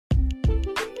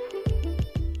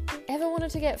Ever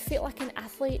wanted to get fit like an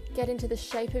athlete, get into the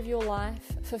shape of your life,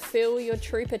 fulfill your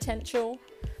true potential?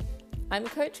 I'm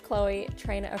Coach Chloe,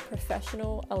 trainer of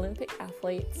professional Olympic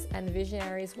athletes and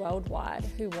visionaries worldwide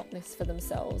who want this for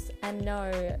themselves and know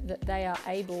that they are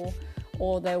able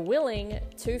or they're willing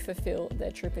to fulfill their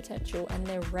true potential and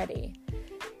they're ready.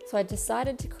 So I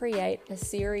decided to create a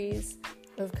series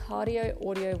of cardio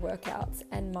audio workouts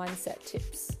and mindset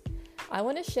tips. I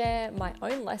want to share my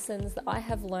own lessons that I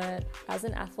have learned as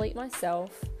an athlete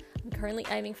myself. I'm currently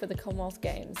aiming for the Commonwealth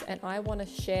Games, and I want to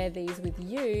share these with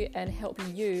you and help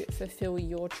you fulfill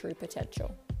your true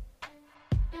potential.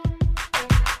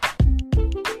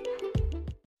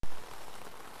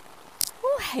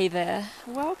 Well, hey there.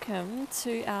 Welcome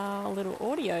to our little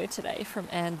audio today from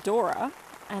Andorra,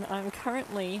 and I'm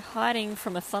currently hiding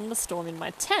from a thunderstorm in my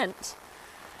tent,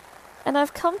 and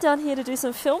I've come down here to do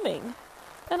some filming.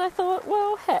 And I thought,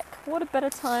 well, heck, what a better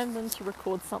time than to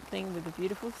record something with the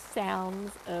beautiful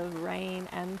sounds of rain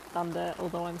and thunder,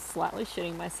 although I'm slightly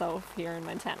shitting myself here in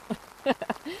my tent.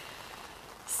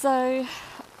 So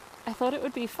I thought it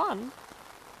would be fun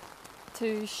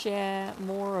to share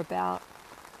more about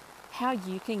how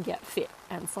you can get fit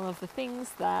and some of the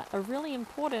things that are really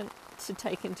important to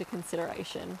take into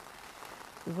consideration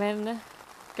when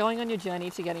going on your journey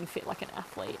to getting fit like an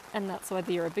athlete. And that's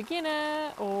whether you're a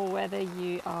beginner or whether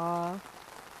you are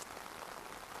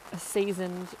a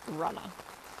seasoned runner.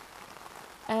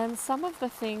 And some of the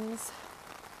things,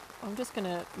 I'm just going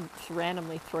to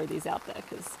randomly throw these out there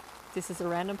because this is a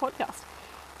random podcast.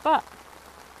 But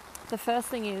the first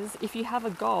thing is, if you have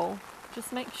a goal,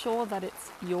 just make sure that it's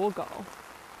your goal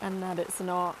and that it's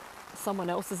not someone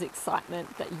else's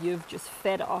excitement that you've just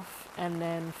fed off and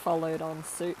then followed on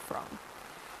suit from.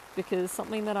 Because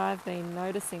something that I've been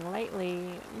noticing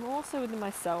lately, more so within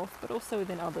myself, but also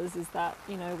within others, is that,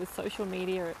 with social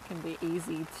media, it can be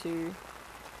easy to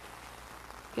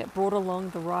get brought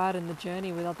along the ride and the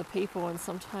journey with other people. And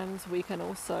sometimes we can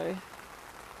also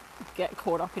get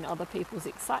caught up in other people's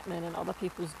excitement and other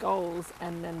people's goals.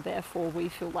 And then therefore we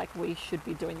feel like we should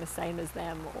be doing the same as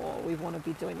them, or we want to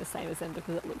be doing the same as them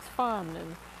because it looks fun.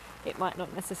 And it might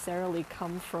not necessarily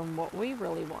come from what we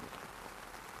really want.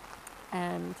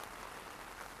 And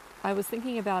I was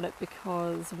thinking about it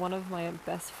because one of my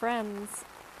best friends,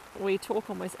 we talk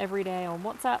almost every day on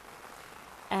WhatsApp,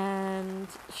 and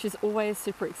she's always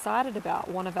super excited about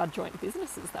one of our joint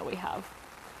businesses that we have.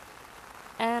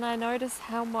 And I notice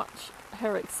how much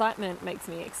her excitement makes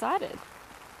me excited.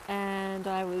 And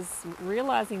I was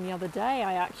realizing the other day,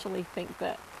 I actually think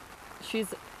that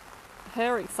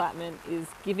her excitement is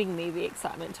giving me the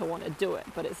excitement to want to do it,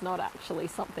 but it's not actually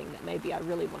something that maybe I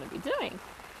really want to be doing.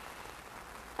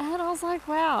 And I was like,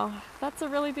 wow, that's a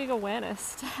really big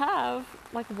awareness to have.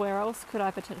 Like, where else could I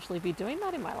potentially be doing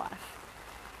that in my life?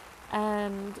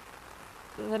 And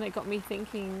then it got me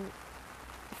thinking,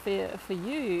 for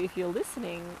you, if you're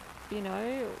listening,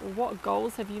 what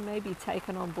goals have you maybe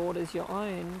taken on board as your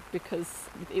own because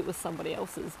it was somebody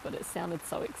else's, but it sounded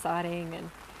so exciting and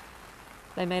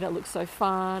they made it look so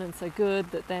fun and so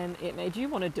good that then it made you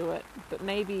want to do it, but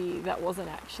maybe that wasn't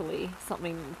actually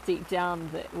something deep down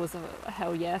that was a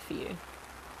hell yeah for you.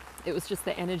 It was just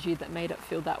the energy that made it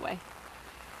feel that way.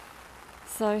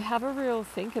 So have a real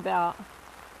think about,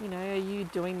 are you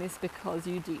doing this because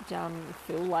you deep down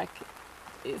feel like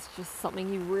it's just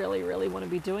something you really, really want to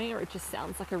be doing, or it just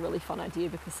sounds like a really fun idea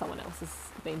because someone else has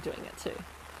been doing it too?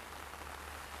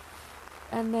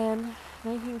 And then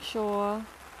making sure,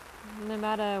 no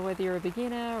matter whether you're a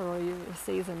beginner or you're a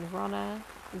seasoned runner,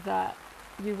 that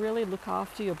you really look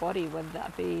after your body, whether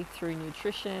that be through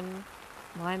nutrition,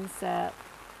 mindset,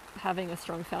 having a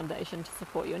strong foundation to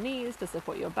support your knees, to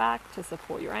support your back, to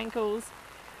support your ankles,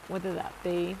 whether that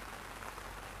be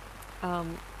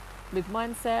with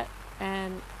mindset.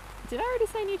 And did I already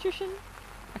say nutrition?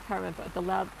 I can't remember.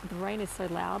 The rain is so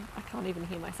loud, I can't even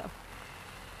hear myself.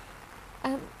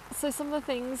 And so some of the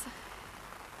things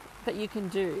that you can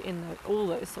do in all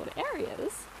those sort of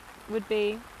areas would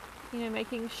be,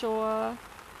 making sure,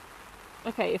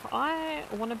 okay, if I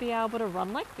want to be able to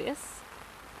run like this,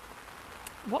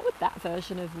 what would that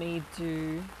version of me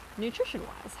do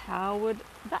nutrition-wise? How would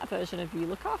that version of you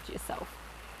look after yourself?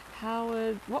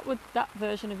 What would that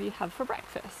version of you have for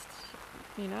breakfast?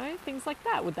 Things like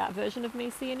that. Would that version of me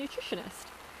see a nutritionist?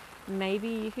 Maybe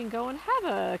you can go and have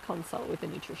a consult with a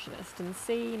nutritionist and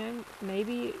see,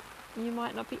 maybe you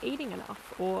might not be eating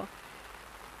enough, or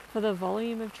for the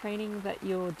volume of training that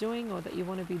you're doing or that you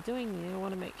want to be doing, you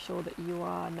want to make sure that you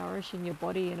are nourishing your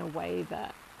body in a way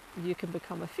that you can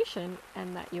become efficient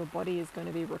and that your body is going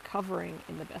to be recovering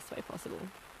in the best way possible.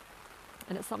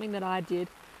 And it's something that I did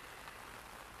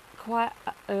quite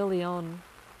early on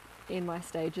in my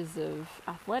stages of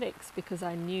athletics, because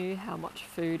I knew how much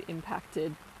food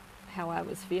impacted how I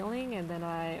was feeling, and then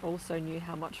I also knew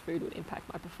how much food would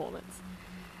impact my performance.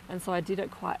 And so I did it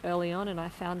quite early on, and I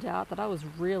found out that I was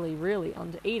really, really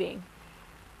under eating.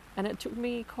 And it took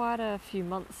me quite a few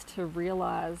months to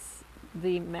realize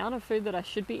the amount of food that I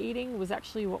should be eating was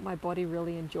actually what my body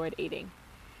really enjoyed eating.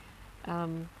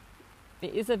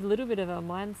 It is a little bit of a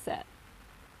mindset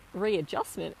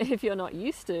readjustment if you're not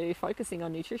used to focusing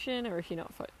on nutrition, or if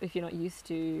you're not used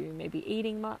to maybe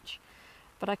eating much.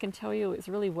 But I can tell you it's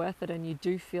really worth it, and you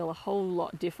do feel a whole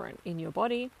lot different in your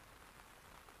body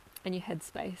and your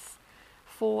headspace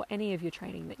for any of your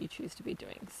training that you choose to be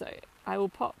doing. So I will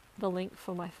pop the link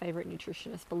for my favorite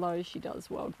nutritionist below. She does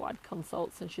worldwide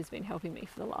consults, and she's been helping me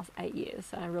for the last 8 years,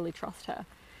 and I really trust her.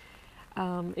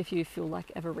 If you feel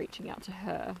like ever reaching out to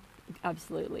her,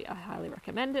 absolutely, I highly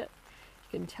recommend it.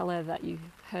 You can tell her that you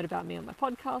heard about me on my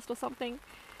podcast or something,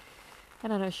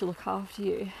 and I know she'll look after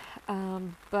you.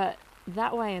 But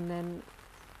that way, and then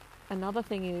another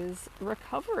thing is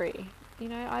recovery. You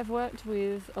know, I've worked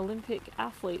with Olympic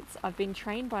athletes. I've been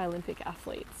trained by Olympic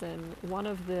athletes, and one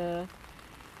of the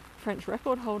French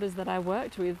record holders that I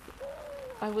worked with,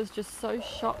 I was just so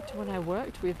shocked when I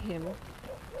worked with him.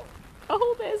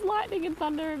 Oh, there's lightning and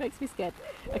thunder. It makes me scared.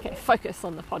 Okay, focus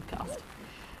on the podcast.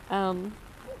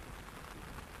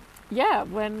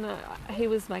 When he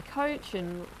was my coach,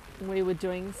 and we were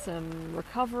doing some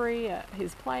recovery at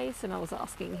his place, and I was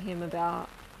asking him about,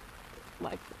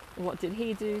 like, what did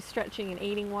he do stretching and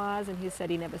eating wise, and he said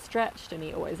he never stretched, and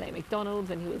he always ate McDonald's,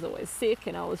 and he was always sick,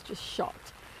 and I was just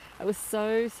shocked. I was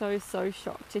so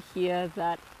shocked to hear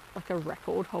that, like, a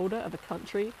record holder of a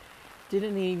country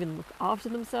didn't even look after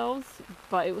themselves.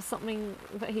 But it was something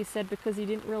that he said because he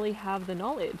didn't really have the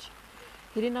knowledge.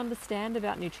 He didn't understand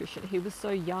about nutrition. He was so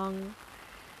young.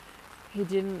 He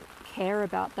didn't care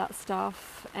about that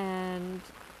stuff, and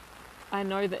I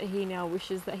know that he now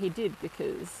wishes that he did,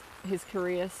 because his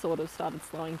career sort of started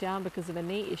slowing down because of a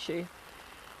knee issue.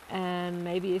 And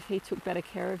maybe if he took better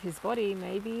care of his body,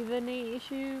 maybe the knee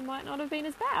issue might not have been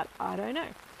as bad. I don't know.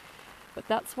 But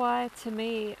that's why, to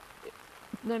me,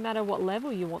 no matter what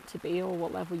level you want to be or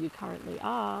what level you currently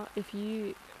are, if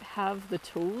you have the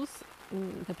tools,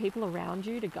 the people around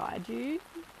you to guide you,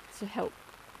 to help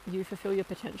you fulfill your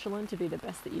potential and to be the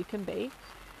best that you can be,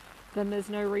 then there's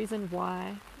no reason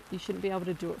why you shouldn't be able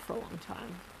to do it for a long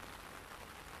time.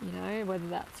 You know, whether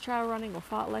that's trail running or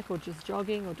fartlek or just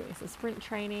jogging or doing some sprint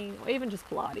training or even just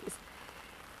Pilates.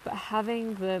 But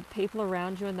having the people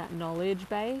around you and that knowledge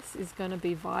base is going to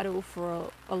be vital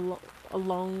for a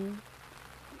long,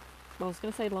 well, I was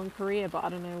going to say long career, but I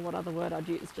don't know what other word I'd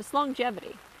use, just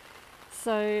longevity.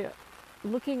 So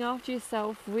looking after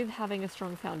yourself with having a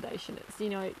strong foundation. It's, you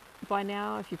know, by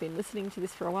now, if you've been listening to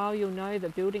this for a while, you'll know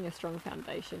that building a strong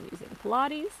foundation using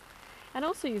Pilates and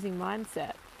also using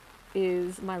mindset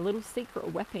is my little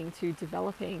secret weapon to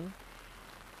developing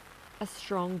a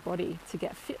strong body to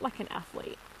get fit like an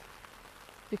athlete.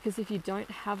 Because if you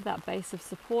don't have that base of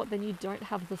support, then you don't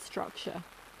have the structure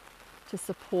to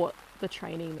support the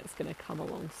training that's going to come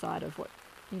alongside of what,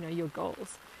 you know, your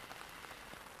goals.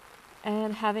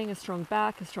 And having a strong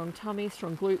back, a strong tummy,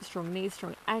 strong glutes, strong knees,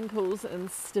 strong ankles,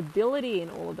 and stability in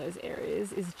all of those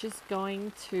areas is just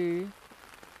going to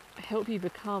help you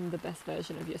become the best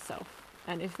version of yourself.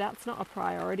 And if that's not a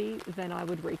priority, then I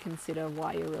would reconsider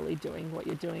why you're really doing what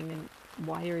you're doing and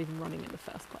why you're even running in the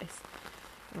first place.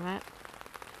 All right?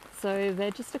 So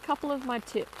they're just a couple of my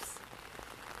tips.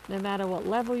 No matter what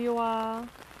level you are,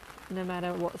 no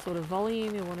matter what sort of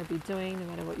volume you want to be doing, no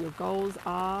matter what your goals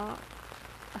are.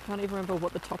 I can't even remember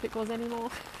what the topic was anymore.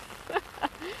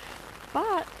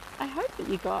 But I hope that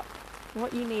you got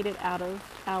what you needed out of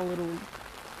our little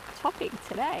topic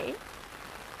today.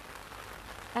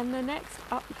 And the next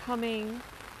upcoming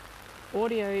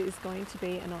audio is going to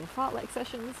be another fartlek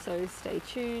session, so stay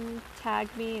tuned. Tag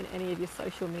me in any of your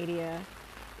social media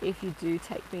if you do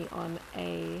take me on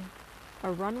a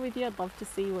run with you. I'd love to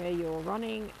see where you're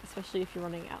running, especially if you're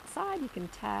running outside. You can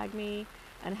tag me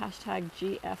and hashtag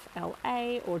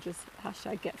GFLA or just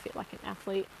hashtag Get Fit Like an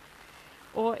Athlete.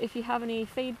 Or if you have any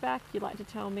feedback you'd like to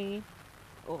tell me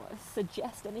or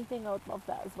suggest anything, I would love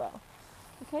that as well.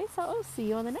 Okay, so I'll see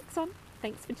you on the next one.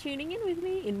 Thanks for tuning in with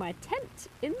me in my tent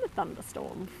in the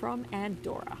thunderstorm from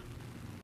Andorra.